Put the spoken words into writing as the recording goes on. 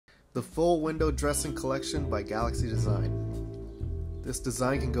The full window dressing collection by Galaxy Design. This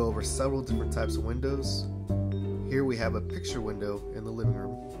design can go over several different types of windows. Here we have a picture window in the living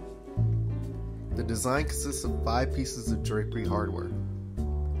room. The design consists of 5 pieces of drapery hardware.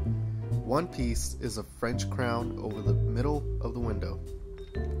 One piece is a French crown over the middle of the window,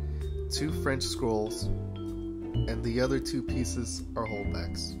 2 French scrolls, and the other 2 pieces are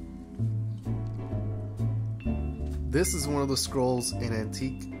holdbacks. This is one of the scrolls in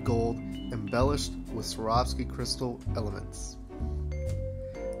antique gold embellished with Swarovski crystal elements.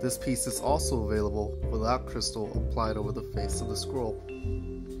 This piece is also available without crystal applied over the face of the scroll.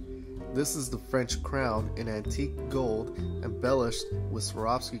 This is the French crown in antique gold embellished with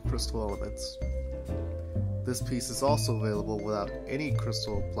Swarovski crystal elements. This piece is also available without any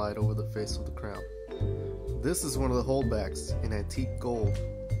crystal applied over the face of the crown. This is one of the holdbacks in antique gold.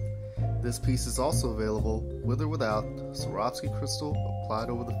 This piece is also available with or without Swarovski crystal applied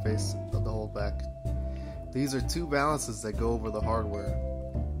over the face of the holdback. These are 2 valances that go over the hardware.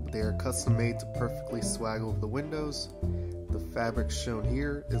 They are custom made to perfectly swag over the windows. The fabric shown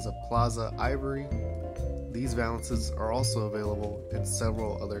here is a Plaza ivory. These valances are also available in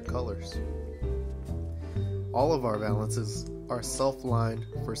several other colors. All of our valances are self-lined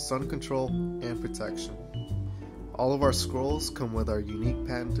for sun control and protection. All of our scrolls come with our unique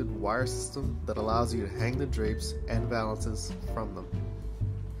patented wire system that allows you to hang the drapes and valances from them.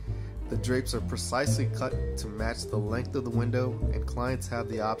 The drapes are precisely cut to match the length of the window, and clients have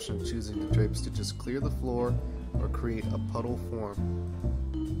the option of choosing the drapes to just clear the floor or create a puddle form.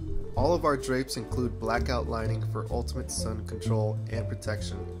 All of our drapes include blackout lining for ultimate sun control and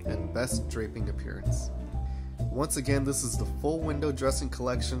protection and best draping appearance. Once again, this is the full window dressing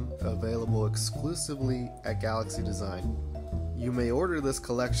collection available exclusively at Galaxy Design. You may order this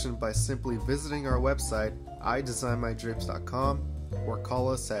collection by simply visiting our website, idesignmydrapes.com, or call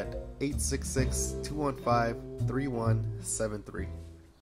us at 866-215-3173.